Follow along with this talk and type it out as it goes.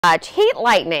Heat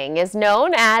lightning is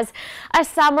known as a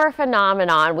summer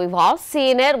phenomenon. We've all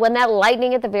seen it when that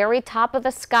lightning at the very top of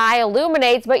the sky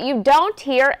illuminates, but you don't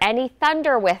hear any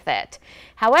thunder with it.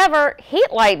 However,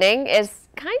 heat lightning is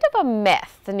kind of a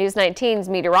myth. The News 19's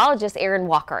meteorologist Aaron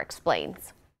Walker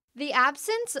explains. The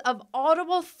absence of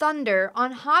audible thunder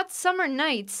on hot summer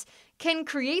nights can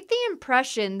create the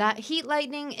impression that heat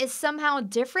lightning is somehow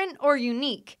different or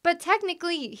unique. But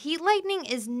technically, heat lightning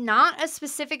is not a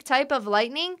specific type of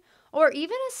lightning or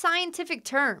even a scientific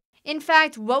term. In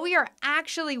fact, what we are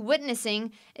actually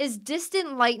witnessing is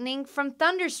distant lightning from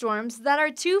thunderstorms that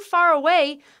are too far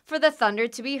away for the thunder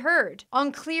to be heard.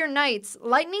 On clear nights,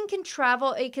 lightning can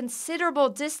travel a considerable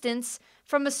distance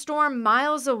from a storm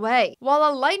miles away.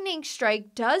 While a lightning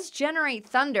strike does generate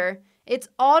thunder, its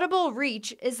audible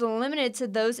reach is limited to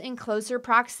those in closer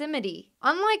proximity.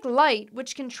 Unlike light,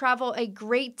 which can travel a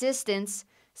great distance,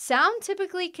 sound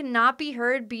typically cannot be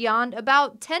heard beyond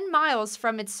about 10 miles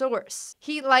from its source.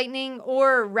 Heat lightning,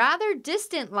 or rather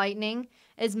distant lightning,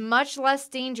 is much less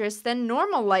dangerous than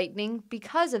normal lightning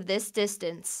because of this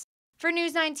distance. For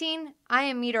News 19, I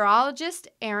am meteorologist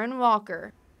Aaron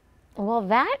Walker. Well,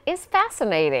 that is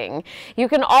fascinating. You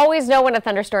can always know when a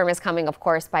thunderstorm is coming, of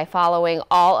course, by following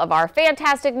all of our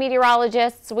fantastic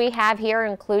meteorologists we have here,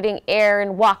 including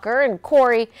Aaron Walker and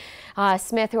Corey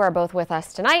Smith, who are both with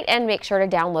us tonight. And make sure to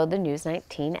download the News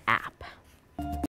 19 app.